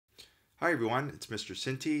Hi everyone, it's Mr.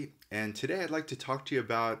 Sinti, and today I'd like to talk to you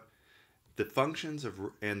about the functions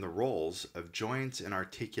and the roles of joints and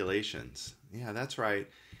articulations. Yeah, that's right.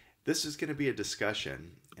 This is going to be a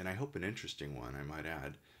discussion, and I hope an interesting one, I might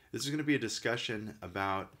add. This is going to be a discussion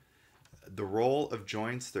about the role of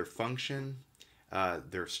joints, their function,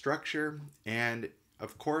 their structure, and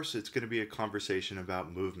of course, it's going to be a conversation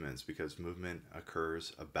about movements because movement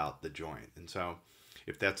occurs about the joint. And so,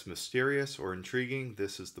 if that's mysterious or intriguing,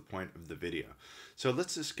 this is the point of the video. So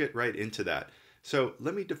let's just get right into that. So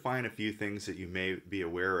let me define a few things that you may be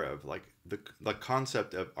aware of, like the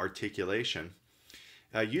concept of articulation.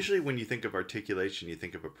 Usually when you think of articulation, you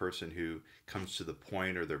think of a person who comes to the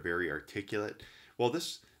point or they're very articulate. Well,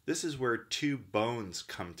 this is where two bones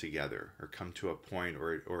come together or come to a point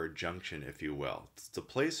or a junction, if you will. It's the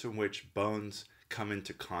place in which bones come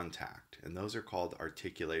into contact, and those are called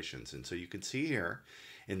articulations. And so you can see here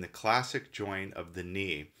in the classic joint of the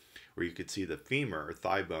knee, where you could see the femur or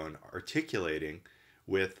thigh bone articulating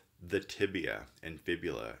with the tibia and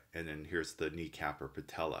fibula, and then here's the kneecap or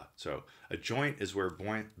patella. So a joint is where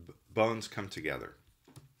bones come together.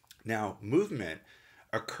 Now, movement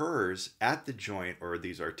occurs at the joint or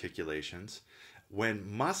these articulations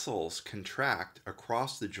when muscles contract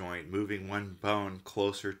across the joint, moving one bone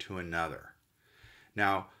closer to another.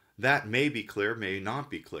 Now, that may be clear, may not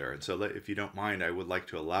be clear. And so if you don't mind, I would like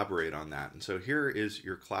to elaborate on that. And so here is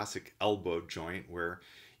your classic elbow joint where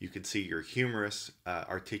you can see your humerus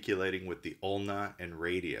articulating with the ulna and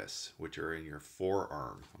radius, which are in your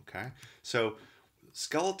forearm, okay? So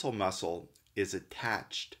skeletal muscle is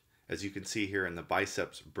attached, as you can see here in the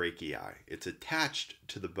biceps brachii. It's attached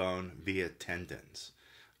to the bone via tendons,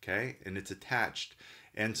 okay? And it's attached.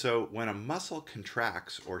 And so when a muscle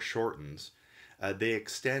contracts or shortens, they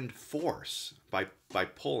extend force by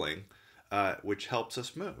pulling, which helps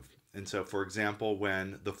us move. And so, for example,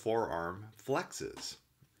 when the forearm flexes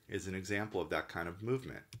is an example of that kind of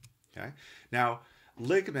movement. Okay. Now,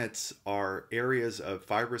 ligaments are areas of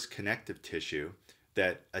fibrous connective tissue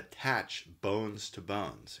that attach bones to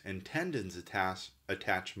bones, and tendons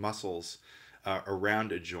attach muscles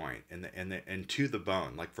around a joint and to the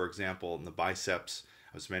bone. Like, for example, in the biceps,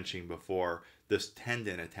 I was mentioning before, this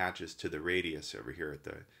tendon attaches to the radius over here at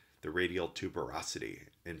the radial tuberosity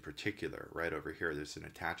in particular. Right over here, there's an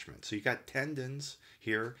attachment. So you got tendons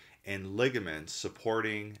here and ligaments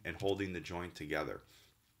supporting and holding the joint together.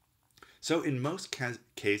 So in most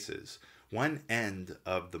cases, one end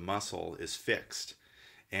of the muscle is fixed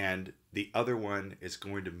and the other one is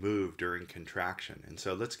going to move during contraction. And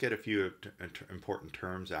so let's get a few important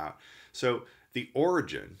terms out. So the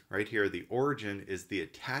origin, right here, the origin is the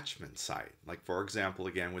attachment site. Like, for example,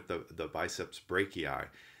 again, with the biceps brachii,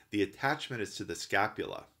 the attachment is to the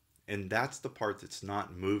scapula. And that's the part that's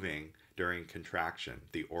not moving during contraction,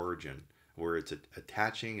 the origin, where it's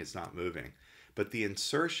attaching, it's not moving. But the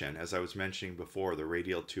insertion, as I was mentioning before, the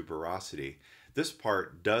radial tuberosity, this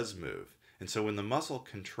part does move. And so when the muscle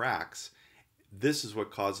contracts, this is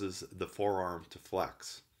what causes the forearm to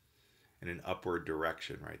flex in an upward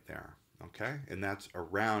direction right there. Okay? And that's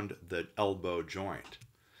around the elbow joint.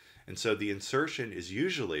 And so the insertion is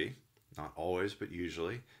usually, not always, but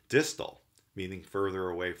usually, distal, meaning further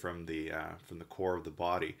away from the core of the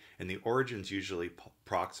body. And the origin's usually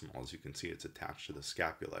proximal. As you can see, it's attached to the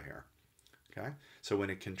scapula here. Okay? So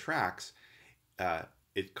when it contracts,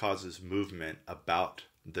 it causes movement about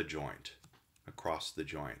the joint, across the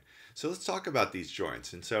joint. So let's talk about these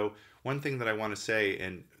joints. And so one thing that I want to say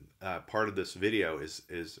in part of this video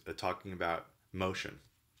is talking about motion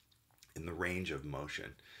and the range of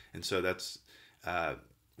motion. And so that's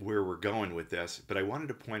where we're going with this. But I wanted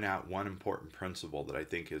to point out one important principle that I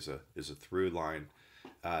think is a through line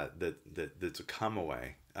that's a come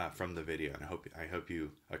away from the video. And I hope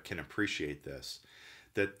you can appreciate this,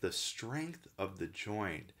 that the strength of the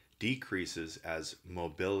joint decreases as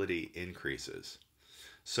mobility increases.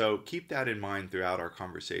 So keep that in mind throughout our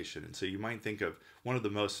conversation. And so you might think of one of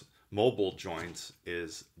the most mobile joints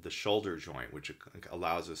is the shoulder joint, which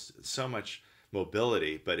allows us so much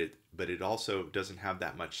mobility, but it also doesn't have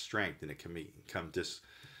that much strength, and it can become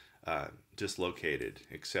dislocated,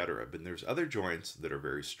 etc. But there's other joints that are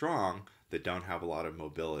very strong that don't have a lot of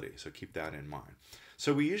mobility. So keep that in mind.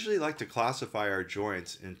 So we usually like to classify our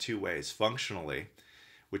joints in two ways: functionally,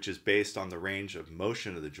 which is based on the range of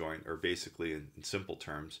motion of the joint, or basically in simple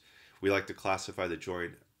terms, we like to classify the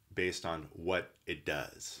joint based on what it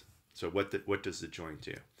does. So what does the joint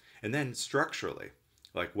do? And then structurally,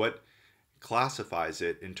 like what classifies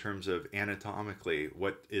it in terms of anatomically,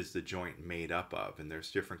 what is the joint made up of? And there's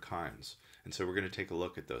different kinds. And so we're going to take a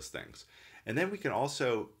look at those things. And then we can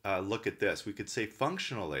also look at this. We could say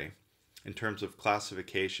functionally, in terms of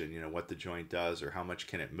classification, what the joint does or how much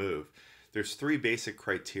can it move, there's three basic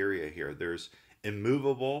criteria here. There's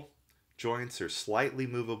immovable joints, there's slightly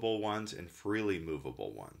movable ones, and freely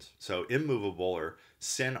movable ones. So immovable are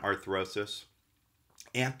synarthrosis,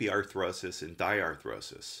 amphiarthrosis, and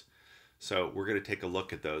diarthrosis. So we're going to take a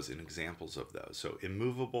look at those and examples of those. So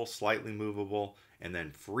immovable, slightly movable, and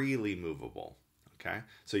then freely movable. Okay,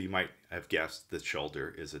 so you might have guessed the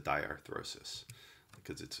shoulder is a diarthrosis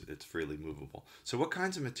because it's freely movable. So what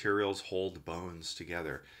kinds of materials hold bones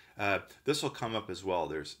together? This will come up as well.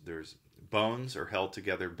 There's bones are held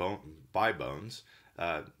together by bones,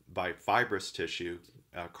 by fibrous tissue,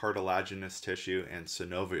 cartilaginous tissue, and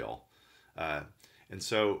synovial. And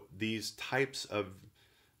so these types of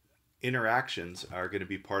interactions are going to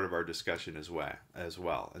be part of our discussion as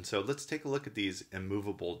well. And so let's take a look at these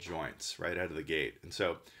immovable joints right out of the gate. And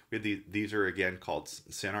so we have these are again called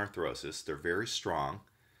synarthrosis. They're very strong.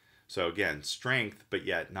 So again, strength, but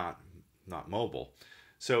yet not mobile.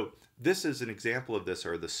 So this is an example of this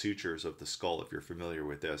are the sutures of the skull, if you're familiar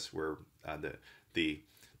with this, where the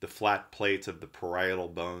flat plates of the parietal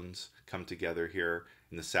bones come together here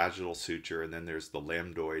in the sagittal suture, and then there's the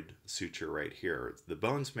lambdoid suture right here. The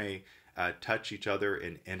bones may touch each other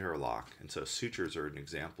and interlock, and so sutures are an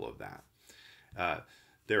example of that.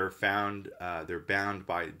 They're bound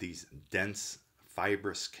by these dense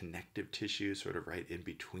fibrous connective tissue sort of right in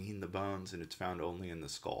between the bones, and it's found only in the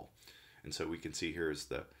skull. And so we can see here is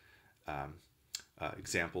the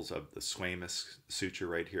examples of the squamous suture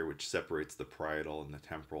right here, which separates the parietal and the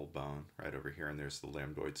temporal bone right over here. And there's the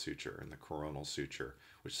lambdoid suture and the coronal suture,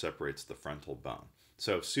 which separates the frontal bone.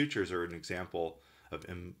 So sutures are an example of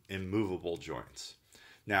immovable joints.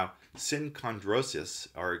 Now, synchondrosis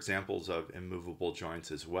are examples of immovable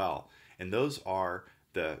joints as well. And those are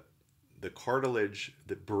the cartilage,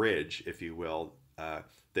 the bridge, if you will,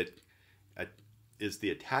 that is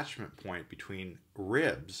the attachment point between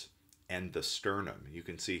ribs and the sternum. You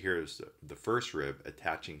can see here is the first rib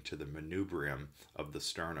attaching to the manubrium of the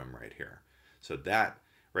sternum right here. So that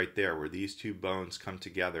right there, where these two bones come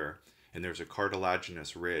together, and there's a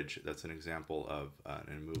cartilaginous ridge, that's an example of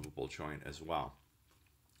an immovable joint as well.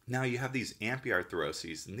 Now you have these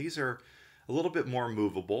amphiarthroses, and these are a little bit more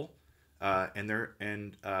movable, and they're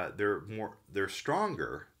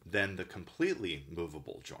stronger than the completely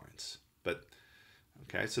movable joints. But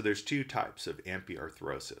okay, so there's two types of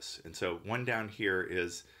amphiarthrosis. And so one down here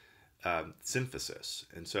is symphysis.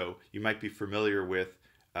 And so you might be familiar with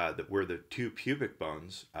where the two pubic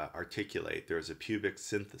bones articulate. There's a pubic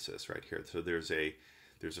synthesis right here. So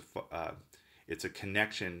it's a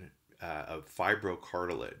connection of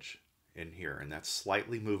fibrocartilage in here, and that's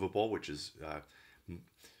slightly movable, which is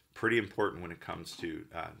pretty important when it comes to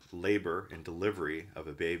labor and delivery of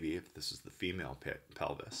a baby, if this is the female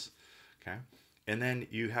pelvis. Okay. And then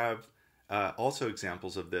you have also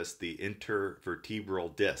examples of this, the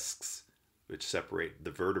intervertebral discs, which separate the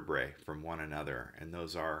vertebrae from one another. And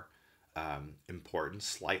those are important,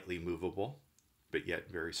 slightly movable, but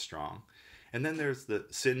yet very strong. And then there's the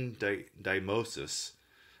syndhymosis.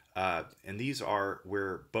 And these are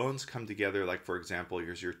where bones come together, like, for example,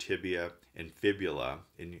 here's your tibia and fibula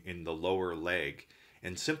in the lower leg.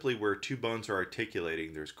 And simply where two bones are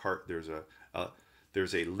articulating, there's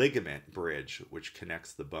a ligament bridge which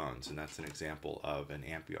connects the bones, and that's an example of an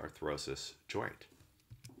amphiarthrosis joint.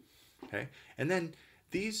 Okay, and then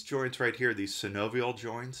these joints right here, these synovial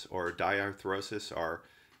joints or diarthrosis, are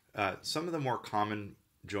some of the more common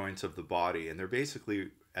joints of the body, and they're basically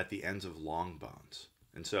at the ends of long bones.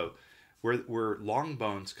 And so where long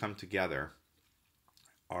bones come together,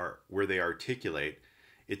 where they articulate,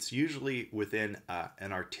 it's usually within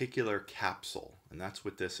an articular capsule, and that's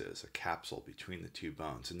what this is, a capsule between the two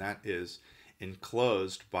bones. And that is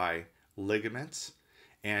enclosed by ligaments,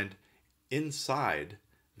 and inside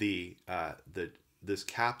this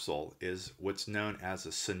capsule is what's known as a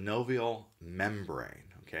synovial membrane.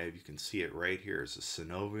 Okay, you can see it right here as a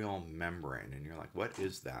synovial membrane, and you're like, what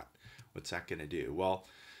is that? What's that going to do? Well,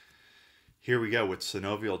 here we go with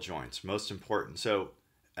synovial joints, most important. So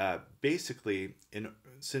basically,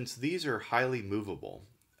 since these are highly movable,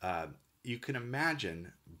 you can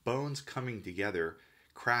imagine bones coming together,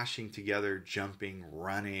 crashing together, jumping,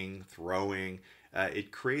 running, throwing.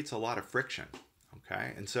 It creates a lot of friction,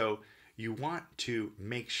 okay? And so you want to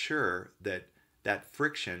make sure that that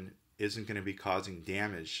friction isn't going to be causing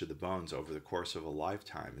damage to the bones over the course of a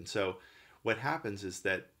lifetime. And so what happens is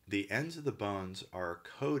that the ends of the bones are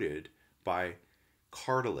coated by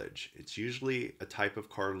cartilage. It's usually a type of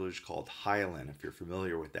cartilage called hyaline, if you're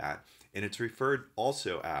familiar with that. And it's referred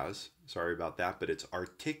also as, sorry about that, but it's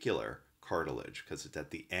articular cartilage because it's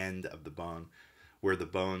at the end of the bone where the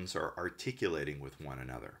bones are articulating with one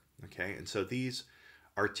another. Okay, and so these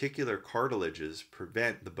articular cartilages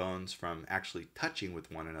prevent the bones from actually touching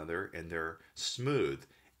with one another, and they're smooth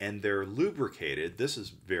and they're lubricated. This is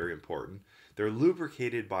very important. They're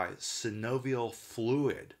lubricated by synovial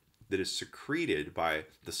fluid that is secreted by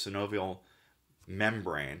the synovial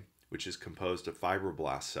membrane, which is composed of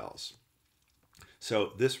fibroblast cells.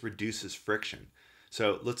 So this reduces friction.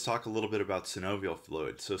 So let's talk a little bit about synovial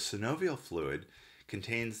fluid. So synovial fluid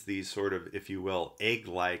contains these sort of, if you will, egg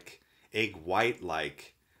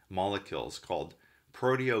white-like molecules called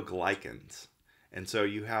proteoglycans. And so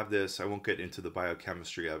you have this, I won't get into the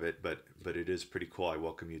biochemistry of it, but it is pretty cool. I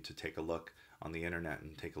welcome you to take a look on the internet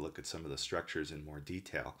and take a look at some of the structures in more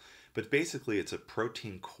detail. But basically it's a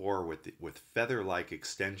protein core with feather-like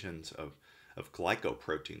extensions of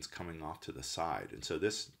glycoproteins coming off to the side. And so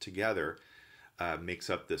this together makes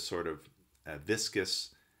up this sort of viscous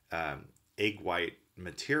egg white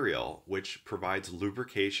material, which provides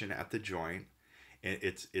lubrication at the joint.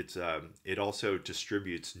 It also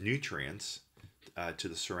distributes nutrients to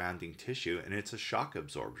the surrounding tissue, and it's a shock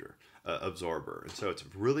absorber. And so it's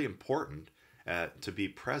really important to be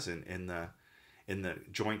present in the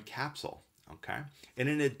joint capsule. Okay, and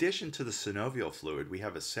in addition to the synovial fluid, we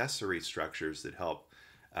have accessory structures that help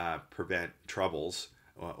prevent troubles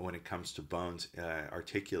when it comes to bones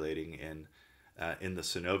articulating in the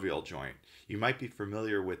synovial joint. You might be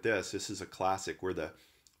familiar with this. This is a classic where the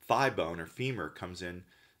thigh bone or femur comes in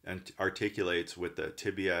and articulates with the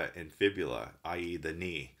tibia and fibula, i.e. the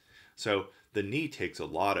knee. So the knee takes a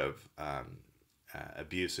lot of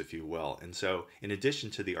abuse, if you will. And so in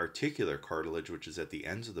addition to the articular cartilage, which is at the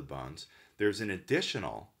ends of the bones, there's an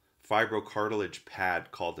additional fibrocartilage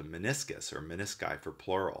pad called a meniscus, or menisci for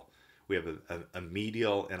plural. We have a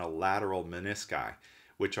medial and a lateral menisci,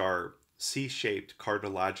 which are C-shaped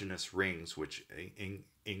cartilaginous rings which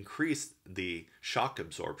increase the shock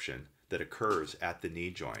absorption that occurs at the knee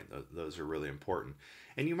joint. Those are really important.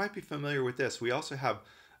 And you might be familiar with this. We also have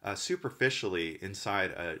superficially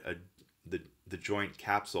inside the joint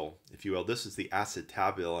capsule, if you will, this is the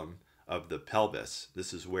acetabulum of the pelvis.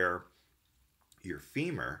 This is where your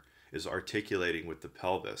femur is articulating with the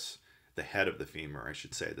pelvis, the head of the femur, I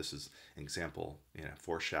should say. This is an example,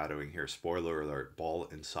 foreshadowing here, spoiler alert, ball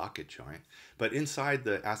and socket joint. But inside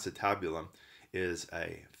the acetabulum is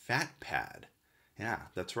a fat pad. Yeah,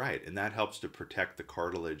 that's right. And that helps to protect the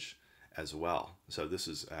cartilage as well. So this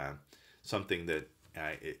is something that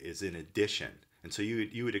is in addition. And so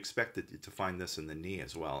you would expect to find this in the knee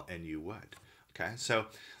as well, and you would. Okay, so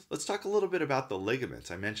let's talk a little bit about the ligaments.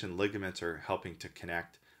 I mentioned ligaments are helping to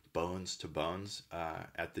connect bones to bones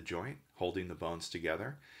at the joint, holding the bones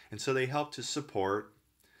together. And so they help to support,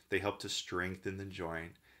 they help to strengthen the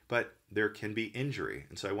joint, but there can be injury.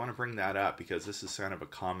 And so I want to bring that up because this is kind of a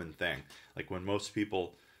common thing. Like when most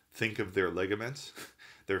people think of their ligaments,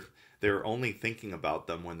 they're only thinking about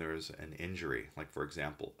them when there's an injury, like for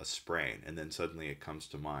example, a sprain, and then suddenly it comes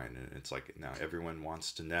to mind. And it's like now everyone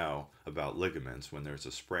wants to know about ligaments when there's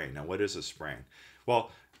a sprain. Now, what is a sprain?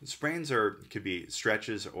 Well, sprains could be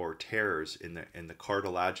stretches or tears in the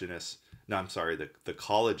cartilaginous. No, I'm sorry, the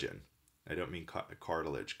collagen. I don't mean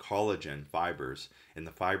cartilage. Collagen fibers in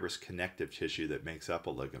the fibrous connective tissue that makes up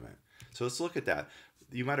a ligament. So let's look at that.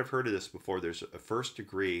 You might have heard of this before. There's a first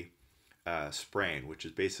degree sprain, which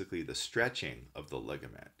is basically the stretching of the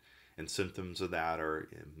ligament. And symptoms of that are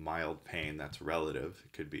mild pain, that's relative.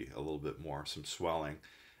 It could be a little bit more, some swelling,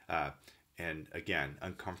 and again,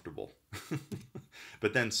 uncomfortable.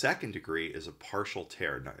 But then second degree is a partial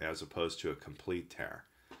tear as opposed to a complete tear.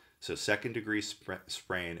 So second degree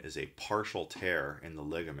sprain is a partial tear in the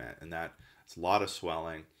ligament, and that's a lot of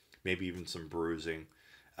swelling, maybe even some bruising,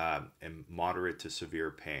 and moderate to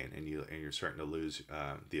severe pain, and you're starting to lose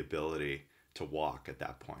the ability to walk at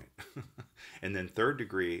that point. And then third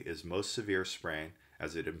degree is most severe sprain,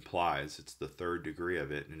 as it implies. It's the third degree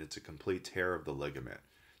of it, and it's a complete tear of the ligament.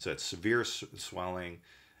 So it's severe swelling,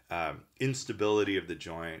 instability of the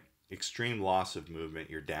joint, extreme loss of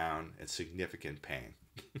movement. You're down, and significant pain.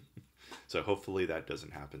 So hopefully that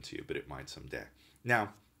doesn't happen to you, but it might someday. Now,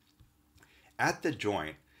 at the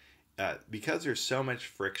joint, because there's so much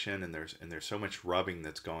friction and there's so much rubbing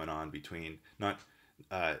that's going on between not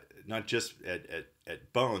just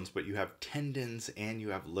at bones, but you have tendons and you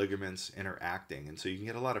have ligaments interacting, and so you can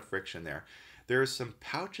get a lot of friction there. There are some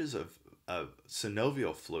pouches of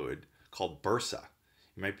synovial fluid called bursa.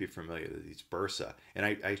 You might be familiar with these bursa, and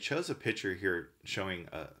I chose a picture here showing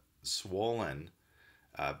a swollen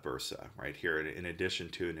bursa right here, in addition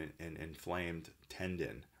to an inflamed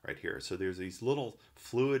tendon right here. So there's these little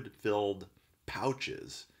fluid-filled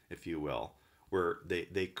pouches, if you will, where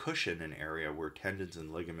they cushion an area where tendons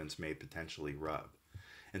and ligaments may potentially rub.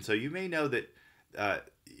 And so you may know that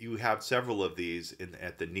you have several of these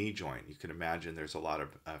at the knee joint. You can imagine there's a lot of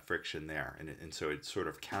friction there. And so it's sort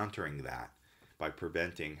of countering that by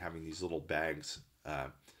preventing having these little bags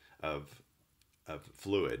of, of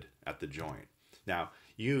fluid at the joint. Now,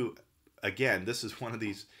 again, this is one of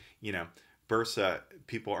these, bursa,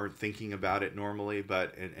 people aren't thinking about it normally,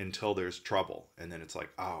 but until there's trouble. And then it's like,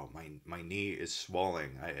 oh, my knee is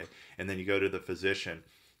swelling. And then you go to the physician, and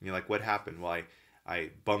you're like, what happened? Well, I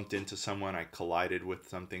bumped into someone, I collided with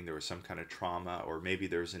something, there was some kind of trauma, or maybe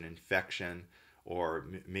there's an infection, or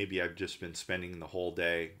maybe I've just been spending the whole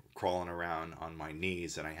day crawling around on my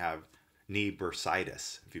knees and I have knee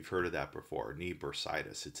bursitis. If you've heard of that before, knee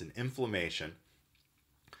bursitis. It's an inflammation,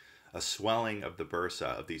 a swelling of the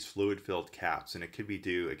bursa, of these fluid-filled caps, and it could be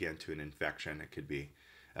due, again, to an infection. It could be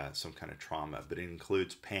some kind of trauma, but it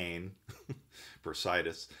includes pain,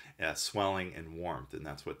 bursitis, swelling, and warmth, and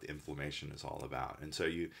that's what the inflammation is all about. And so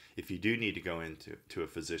if you do need to go into a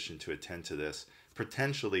physician to attend to this,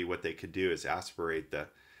 potentially what they could do is aspirate the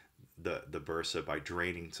bursa by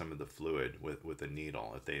draining some of the fluid with a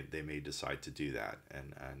needle, if they may decide to do that,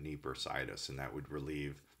 and knee bursitis, and that would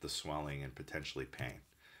relieve the swelling and potentially pain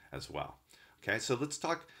as well. Okay, so let's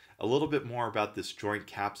talk a little bit more about this joint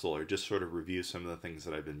capsule, or just sort of review some of the things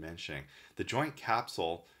that I've been mentioning. The joint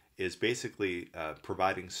capsule is basically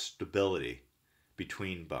providing stability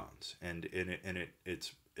between bones, and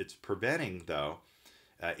it's preventing, though,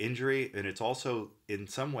 injury, and it's also in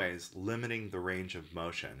some ways limiting the range of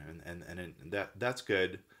motion, and that's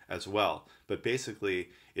good as well. But basically,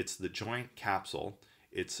 it's the joint capsule.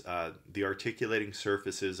 It's the articulating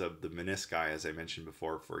surfaces of the menisci, as I mentioned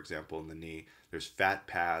before. For example, in the knee, there's fat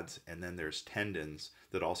pads, and then there's tendons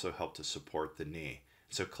that also help to support the knee.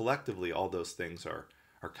 So collectively, all those things are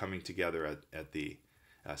coming together at the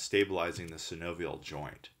stabilizing the synovial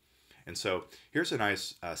joint. And so here's a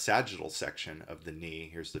nice sagittal section of the knee.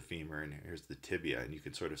 Here's the femur, and here's the tibia, and you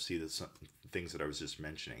can sort of see the things that I was just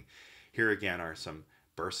mentioning. Here again are some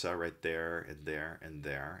bursa right there, and there, and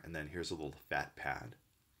there, and then here's a little fat pad.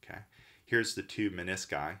 Okay, here's the two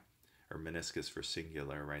menisci, or meniscus for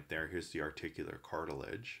singular, right there. Here's the articular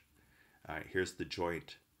cartilage. Here's the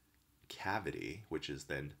joint cavity, which is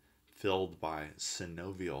then filled by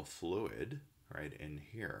synovial fluid right in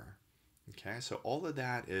here. Okay, so all of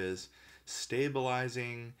that is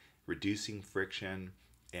stabilizing, reducing friction,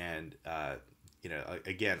 and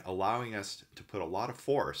again, allowing us to put a lot of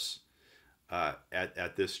force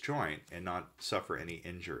at this joint and not suffer any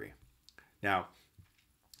injury. Now,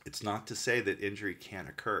 it's not to say that injury can't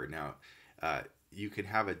occur. Now, you can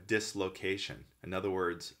have a dislocation. In other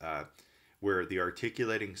words, where the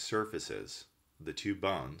articulating surfaces, the two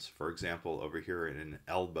bones, for example, over here in an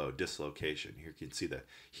elbow dislocation, here you can see the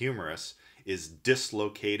humerus is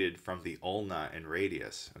dislocated from the ulna and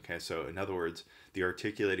radius. Okay, so in other words, the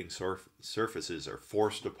articulating surfaces are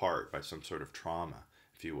forced apart by some sort of trauma,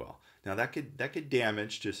 if you will. Now that could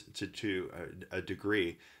damage to a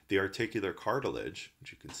degree the articular cartilage,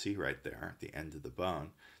 which you can see right there at the end of the bone,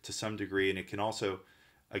 to some degree, and it can also,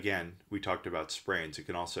 again, we talked about sprains. It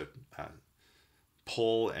can also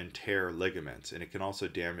pull and tear ligaments, and it can also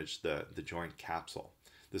damage the joint capsule.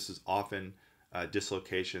 This is often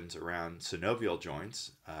dislocations around synovial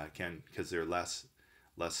joints, because they're less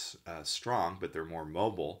strong, but they're more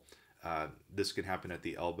mobile. This can happen at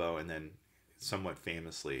the elbow, and then somewhat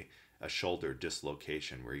famously a shoulder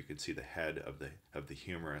dislocation, where you can see the head of the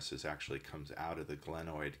humerus comes out of the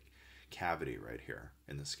glenoid cavity right here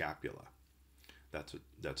in the scapula.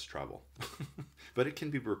 That's trouble, but it can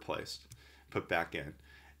be replaced, put back in.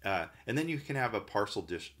 And then you can have a partial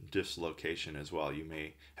dislocation as well. You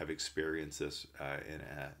may have experienced this in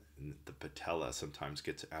the patella sometimes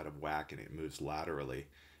gets out of whack and it moves laterally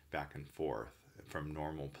back and forth from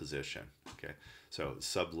normal position. Okay, so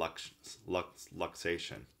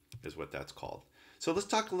subluxation is what that's called. So let's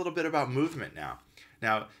talk a little bit about movement now.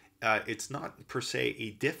 Now, it's not per se a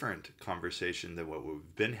different conversation than what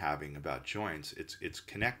we've been having about joints. It's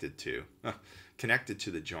connected to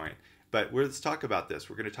the joint. But let's talk about this.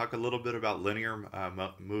 We're going to talk a little bit about linear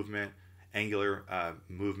movement, angular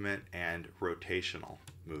movement, and rotational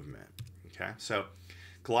movement. Okay, so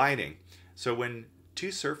gliding. So when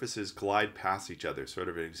two surfaces glide past each other, sort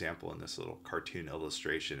of an example in this little cartoon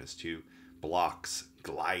illustration is two blocks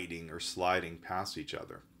gliding or sliding past each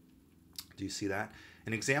other. Do you see that?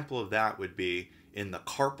 An example of that would be in the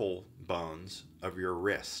carpal bones of your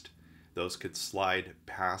wrist. those could slide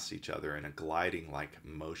past each other in a gliding-like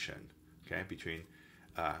motion, okay, between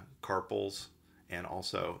carpals and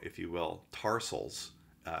also, if you will, tarsals,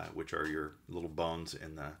 which are your little bones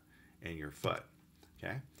in your foot,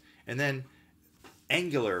 okay? And then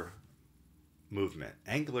angular movement.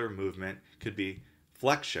 Angular movement could be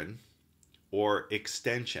flexion or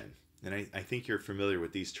extension. And I think you're familiar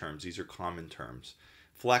with these terms. These are common terms.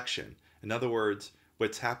 Flexion. In other words,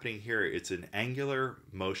 what's happening here, it's an angular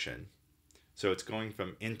motion. So it's going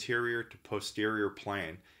from interior to posterior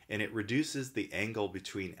plane, and it reduces the angle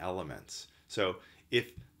between elements. So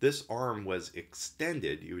if this arm was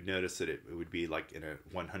extended, you would notice that it would be like in a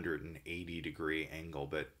 180-degree angle.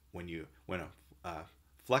 But when a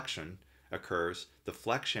flexion occurs, the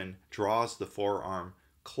flexion draws the forearm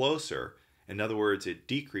closer. In other words, it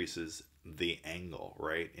decreases the angle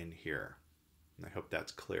right in here. And I hope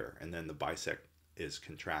that's clear. And then the bicep is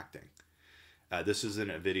contracting. This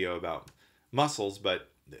isn't a video about muscles, but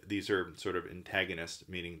these are sort of antagonists,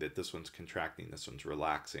 meaning that this one's contracting, this one's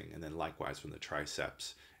relaxing, and then likewise when the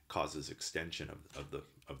triceps causes extension of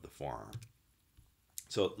the forearm.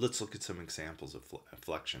 So let's look at some examples of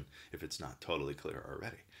flexion if it's not totally clear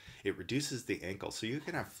already. It reduces the ankle, so you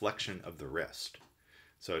can have flexion of the wrist.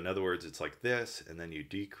 So in other words, it's like this, and then you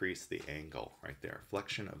decrease the angle right there,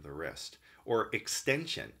 flexion of the wrist. Or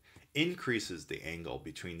extension increases the angle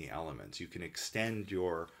between the elements. You can extend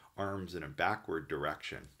your arms in a backward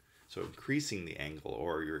direction, so increasing the angle,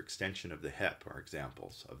 or your extension of the hip are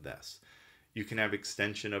examples of this. You can have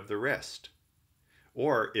extension of the wrist,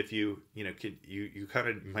 or if you kind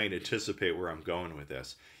of might anticipate where I'm going with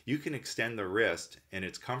this. You can extend the wrist and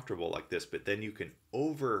it's comfortable like this, but then you can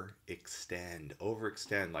overextend.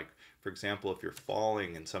 Like for example, if you're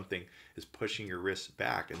falling and something is pushing your wrist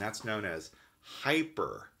back, and that's known as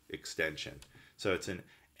hyper extension. So it's an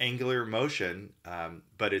angular motion,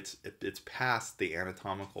 but it's past the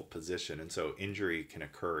anatomical position, and so injury can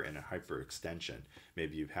occur in a hyperextension.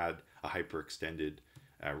 Maybe you've had a hyperextended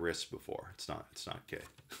wrist before. It's not good.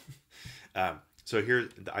 So here,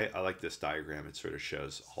 I like this diagram. It sort of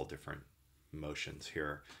shows all different motions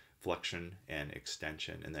here, flexion and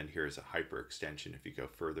extension, and then here's a hyperextension. If you go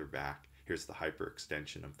further back, here's the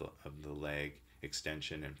hyperextension of the leg,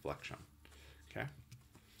 extension and flexion. Okay.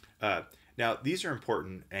 Now, these are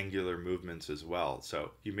important angular movements as well.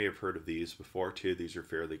 So you may have heard of these before too. These are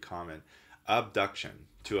fairly common. Abduction,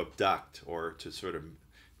 to abduct or to sort of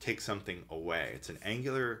take something away. It's an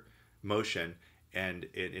angular motion, and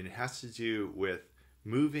it has to do with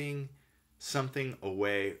moving something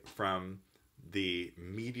away from the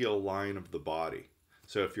medial line of the body.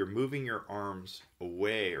 So if you're moving your arms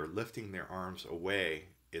away or lifting their arms away,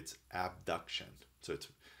 it's abduction. So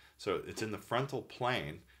it's in the frontal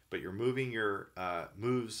plane, but you're moving your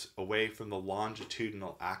moves away from the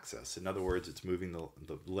longitudinal axis. In other words, it's moving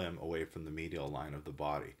the limb away from the medial line of the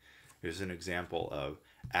body. Here's an example of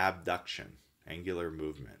abduction, angular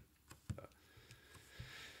movement.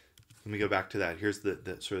 Let me go back to that. Here's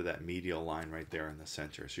the sort of that medial line right there in the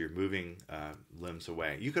center. So you're moving limbs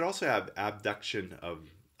away. You could also have abduction of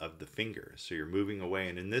the fingers. So you're moving away,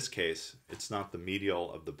 and in this case, it's not the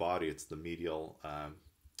medial of the body, it's the medial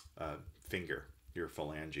finger, your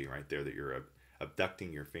phalange right there, that you're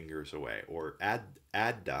abducting your fingers away. Or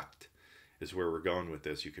adduct is where we're going with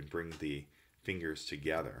this. You can bring the fingers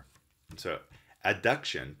together. And so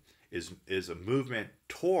adduction is a movement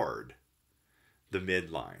toward the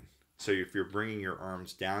midline. So if you're bringing your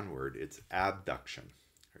arms downward, it's abduction,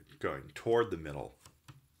 going toward the middle.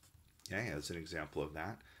 Okay, as an example of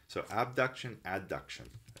that. So abduction, adduction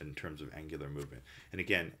in terms of angular movement. And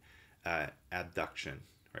again, adduction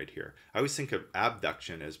right here. I always think of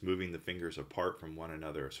abduction as moving the fingers apart from one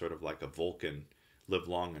another, sort of like a Vulcan, live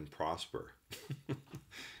long and prosper.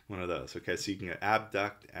 One of those. Okay, so you can get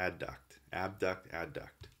abduct, adduct, abduct,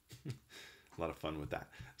 adduct. A lot of fun with that.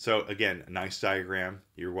 So again, a nice diagram.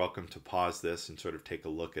 You're welcome to pause this and sort of take a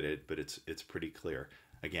look at it, but it's pretty clear.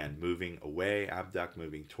 Again, moving away, abduct,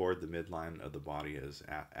 moving toward the midline of the body is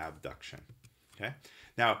abduction. Okay.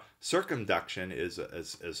 Now, circumduction is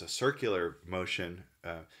a circular motion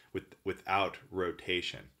without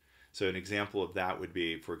rotation. So an example of that would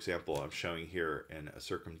be, for example, I'm showing here in a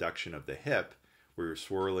circumduction of the hip, where you're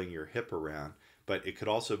swirling your hip around, but it could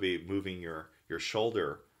also be moving your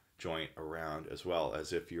shoulder joint around as well,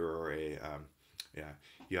 as if you're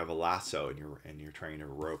you have a lasso and you're trying to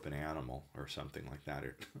rope an animal or something like that.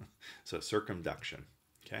 So circumduction.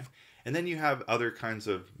 Okay, and then you have other kinds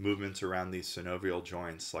of movements around these synovial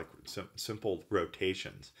joints, like simple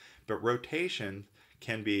rotations. But rotation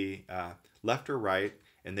can be left or right,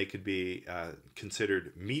 and they could be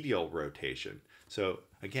considered medial rotation. So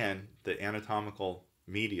again, the anatomical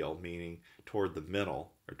medial, meaning toward the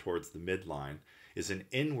middle or towards the midline, is an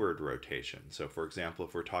inward rotation. So for example,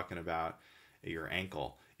 if we're talking about your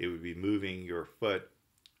ankle, it would be moving your foot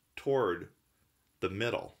toward the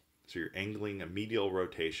middle. So you're angling a medial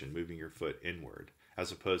rotation, moving your foot inward,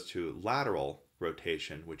 as opposed to lateral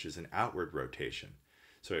rotation, which is an outward rotation.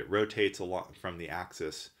 So it rotates along from the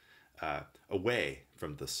axis away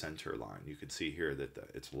from the center line. You can see here that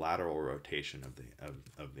it's lateral rotation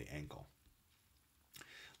of the ankle.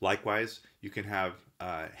 Likewise, you can have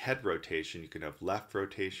head rotation. You can have left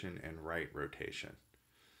rotation and right rotation.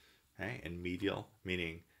 Okay? And medial,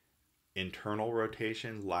 meaning internal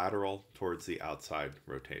rotation, lateral towards the outside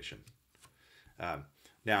rotation.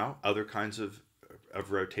 Now, other kinds of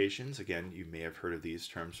rotations, again, you may have heard of these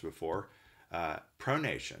terms before.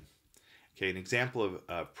 Pronation. Okay, an example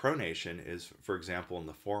of pronation is, for example, in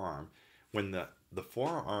the forearm, when the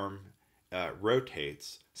forearm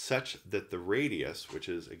rotates such that the radius, which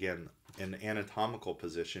is, again, in anatomical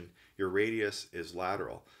position, your radius is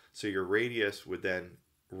lateral. So your radius would then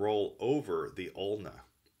roll over the ulna.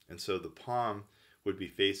 And so the palm would be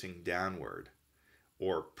facing downward,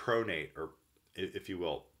 or pronate, or if you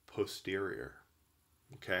will, posterior.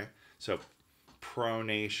 Okay, so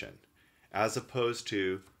pronation, as opposed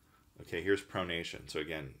to, okay, here's pronation. So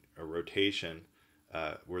again, a rotation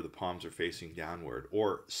where the palms are facing downward,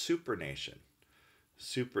 or supination,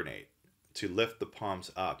 supinate, to lift the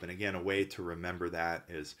palms up. And again, a way to remember that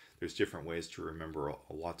is, there's different ways to remember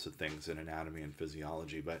lots of things in anatomy and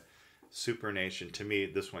physiology, but supination, to me,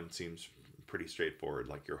 this one seems pretty straightforward,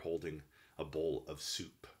 like you're holding a bowl of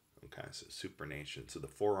soup. Okay, so supination. So the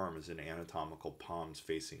forearm is in anatomical, palms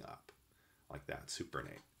facing up, like that,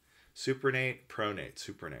 supinate. Supinate, pronate,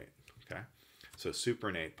 supinate. Okay, so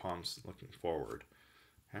supinate, palms looking forward.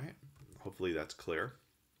 All right, hopefully that's clear.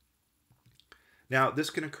 Now,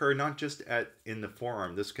 this can occur not just in the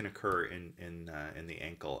forearm. This can occur in the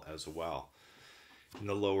ankle as well, in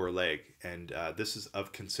the lower leg. And this is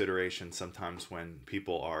of consideration sometimes when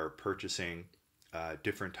people are purchasing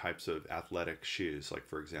different types of athletic shoes. Like,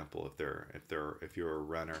 for example, if you're a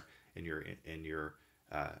runner and you're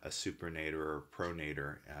a supinator or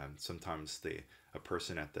pronator, sometimes a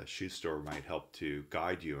person at the shoe store might help to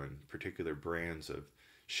guide you in particular brands of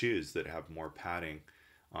shoes that have more padding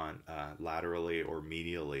on laterally or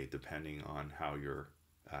medially, depending on how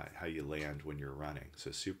you land when you're running. So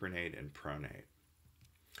supinate and pronate.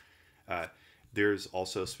 There's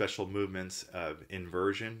also special movements of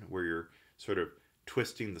inversion, where you're sort of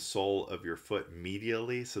twisting the sole of your foot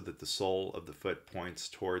medially so that the sole of the foot points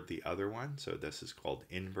toward the other one. So this is called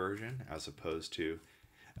inversion, as opposed to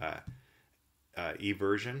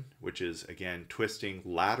eversion, which is, again, twisting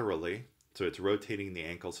laterally. So it's rotating the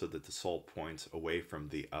ankle so that the sole points away from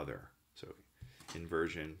the other. So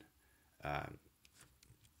inversion,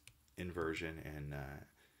 inversion, and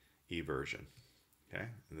eversion. Okay,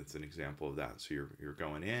 and that's an example of that. So you're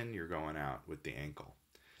going in, you're going out with the ankle.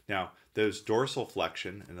 Now, there's dorsal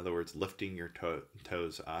flexion, in other words, lifting your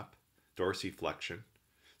toes up, dorsiflexion.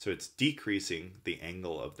 So it's decreasing the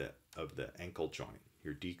angle of the ankle joint.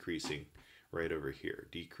 You're decreasing right over here,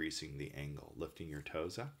 decreasing the angle, lifting your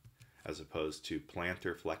toes up, as opposed to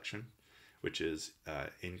plantar flexion, which is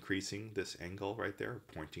increasing this angle right there,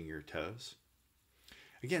 pointing your toes.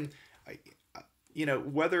 Again,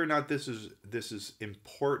 whether or not this is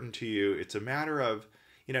important to you, it's a matter of,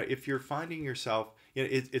 if you're finding yourself,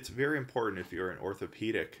 it's very important if you're an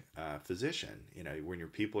orthopedic physician, when your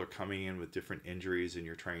people are coming in with different injuries and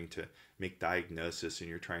you're trying to make diagnosis and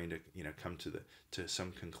you're trying to, come to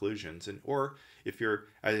some conclusions. And, or if you're,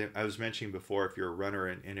 I was mentioning before, if you're a runner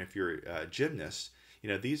and if you're a gymnast,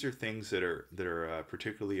 these are things that are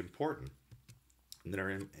particularly important,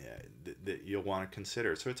 that you'll want to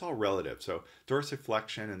consider. So it's all relative. So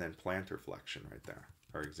dorsiflexion and then plantar flexion right there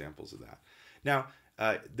are examples of that. Now,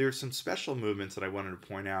 there's some special movements that I wanted to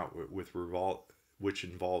point out which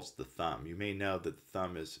involves the thumb. You may know that the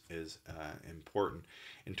thumb is important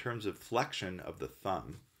in terms of flexion of the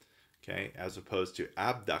thumb, okay, as opposed to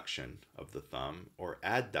abduction of the thumb, or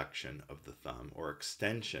adduction of the thumb, or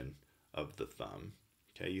extension of the thumb.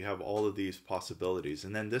 Okay, you have all of these possibilities,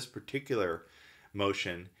 and then this particular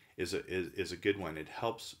motion is a good one. It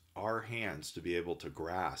helps our hands to be able to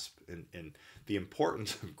grasp, and the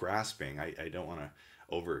importance of grasping. I don't want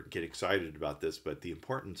to get excited about this, but the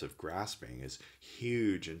importance of grasping is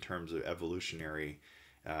huge in terms of evolutionary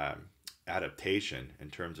adaptation, in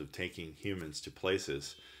terms of taking humans to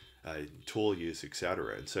places, tool use,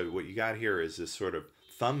 etc. And so what you got here is this sort of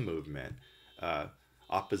thumb movement,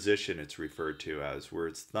 opposition it's referred to as, where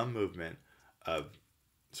it's thumb movement of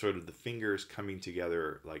sort of the fingers coming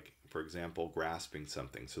together, like for example, grasping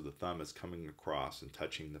something. So the thumb is coming across and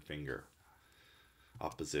touching the finger,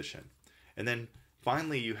 opposition. And then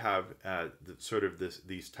finally, you have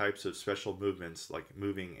these types of special movements, like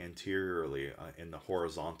moving anteriorly in the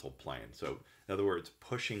horizontal plane. So in other words,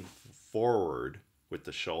 pushing forward with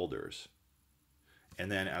the shoulders. And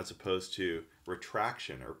then as opposed to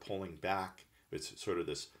retraction or pulling back, it's sort of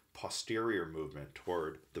this posterior movement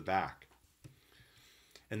toward the back.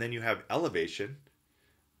 And then you have elevation,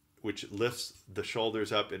 which lifts the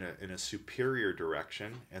shoulders up in a superior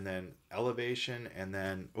direction, and then elevation, and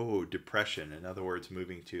then depression. In other words,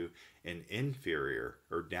 moving to an inferior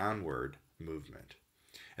or downward movement.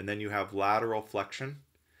 And then you have lateral flexion,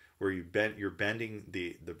 where you're bending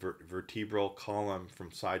the vertebral column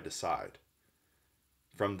from side to side,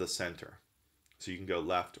 from the center. So you can go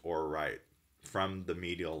left or right from the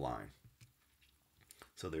medial line.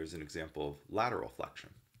 So there's an example of lateral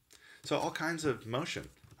flexion. So all kinds of motion.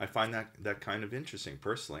 I find that kind of interesting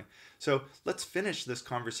personally. So let's finish this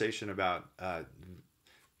conversation about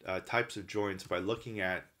types of joints by looking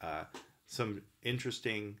at some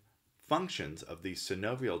interesting functions of these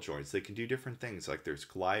synovial joints. They can do different things, like there's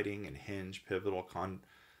gliding and hinge, pivotal,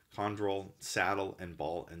 chondral, saddle, and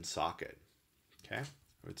ball and socket. Okay,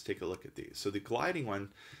 let's take a look at these. So the gliding one,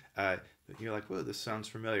 you're like, whoa, this sounds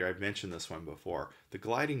familiar. I've mentioned this one before. The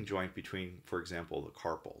gliding joint between, for example, the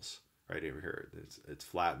carpals. Right over here, it's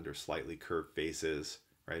flattened or slightly curved faces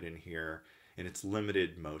right in here, and it's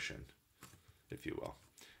limited motion, if you will.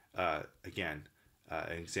 Again,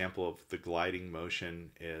 an example of the gliding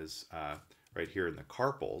motion is right here in the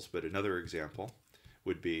carpals, but another example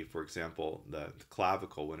would be, for example, the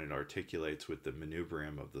clavicle when it articulates with the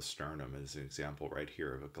manubrium of the sternum is an example right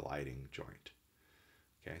here of a gliding joint.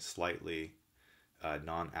 Okay, slightly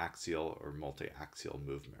non-axial or multi-axial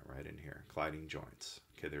movement right in here, gliding joints.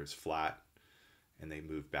 Okay, there's flat, and they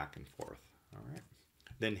move back and forth. All right.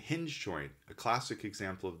 Then hinge joint, a classic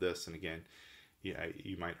example of this, and again,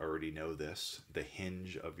 you might already know this, the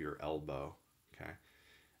hinge of your elbow, okay,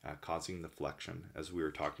 causing the flexion, as we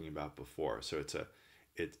were talking about before. So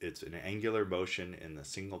it's an angular motion in the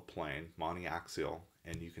single plane, monoaxial,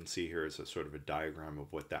 and you can see here is a sort of a diagram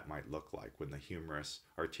of what that might look like when the humerus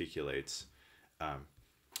articulates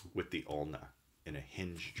with the ulna in a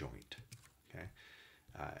hinge joint. Okay,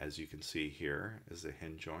 as you can see here is the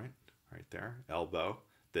hinge joint right there. Elbow,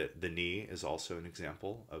 the knee is also an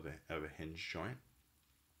example of a hinge joint.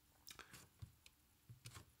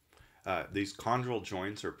 These chondral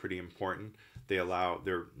joints are pretty important. They're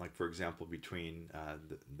like, for example, between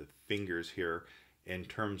the fingers here in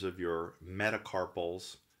terms of your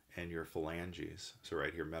metacarpals and your phalanges. So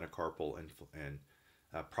right here, metacarpal and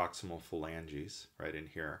proximal phalanges right in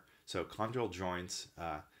here. So chondral joints,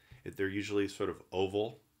 they're usually sort of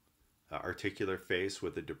oval, articular face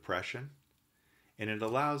with a depression, and it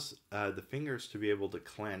allows the fingers to be able to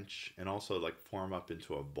clench and also like form up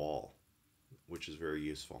into a ball, which is very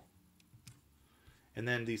useful. And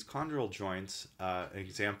then these chondral joints, an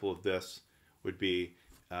example of this would be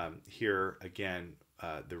here again,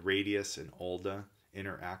 the radius and ulna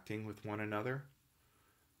interacting with one another.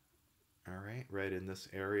 All right, right in this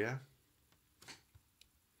area.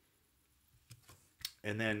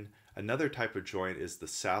 And then another type of joint is the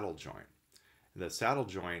saddle joint. And the saddle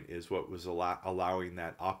joint is what was allowing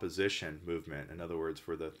that opposition movement. In other words,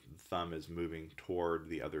 where the thumb is moving toward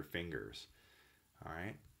the other fingers. All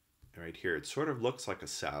right, right here, it sort of looks like a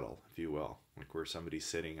saddle, if you will, like where somebody's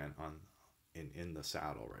sitting in the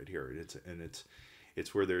saddle right here.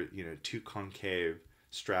 It's where they're two concave,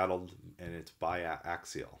 straddled, and it's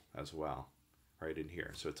biaxial as well, right in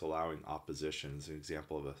here. So it's allowing opposition as an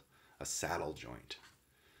example of a saddle joint.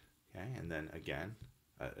 Okay, and then again,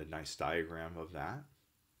 a nice diagram of that.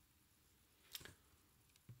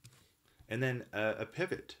 And then a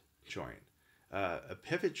pivot joint. A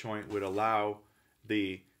pivot joint would allow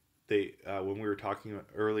when we were talking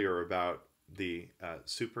earlier about the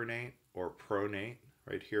supinate or pronate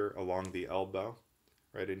right here along the elbow,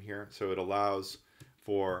 right in here. So it allows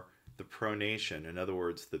for the pronation, in other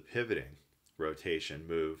words, the pivoting rotation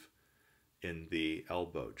move in the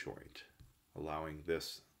elbow joint, allowing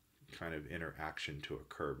this kind of interaction to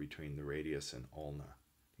occur between the radius and ulna.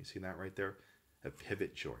 You see that right there? A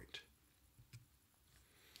pivot joint.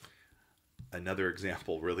 Another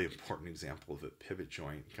example, really important example of a pivot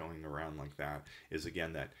joint going around like that is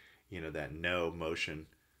again that that no motion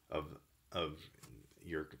of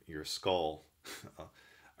your skull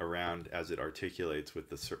around as it articulates with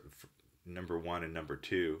the number 1 and number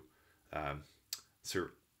 2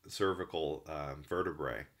 cervical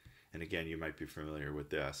vertebrae. And again, you might be familiar with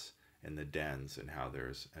this. and the dens, and how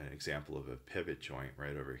there's an example of a pivot joint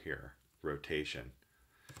right over here, rotation.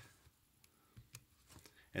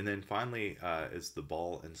 And then finally is the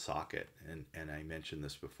ball and socket. And I mentioned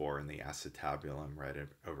this before in the acetabulum right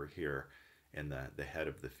over here in the head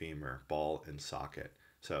of the femur, ball and socket.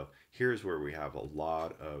 So here's where we have a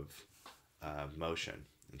lot of motion.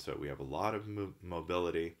 And so we have a lot of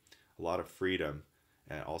mobility, a lot of freedom.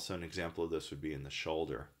 And also an example of this would be in the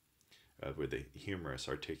shoulder, where the humerus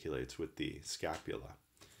articulates with the scapula.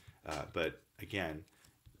 But again,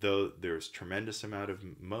 though there's tremendous amount of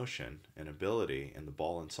motion and ability in the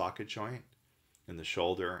ball and socket joint, in the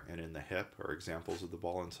shoulder and in the hip are examples of the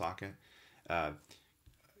ball and socket,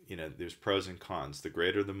 there's pros and cons. The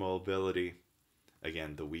greater the mobility,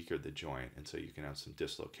 again, the weaker the joint. And so you can have some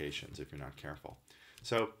dislocations if you're not careful.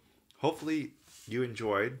 So hopefully you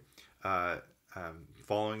enjoyed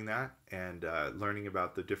following that and learning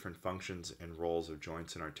about the different functions and roles of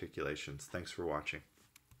joints and articulations. Thanks for watching.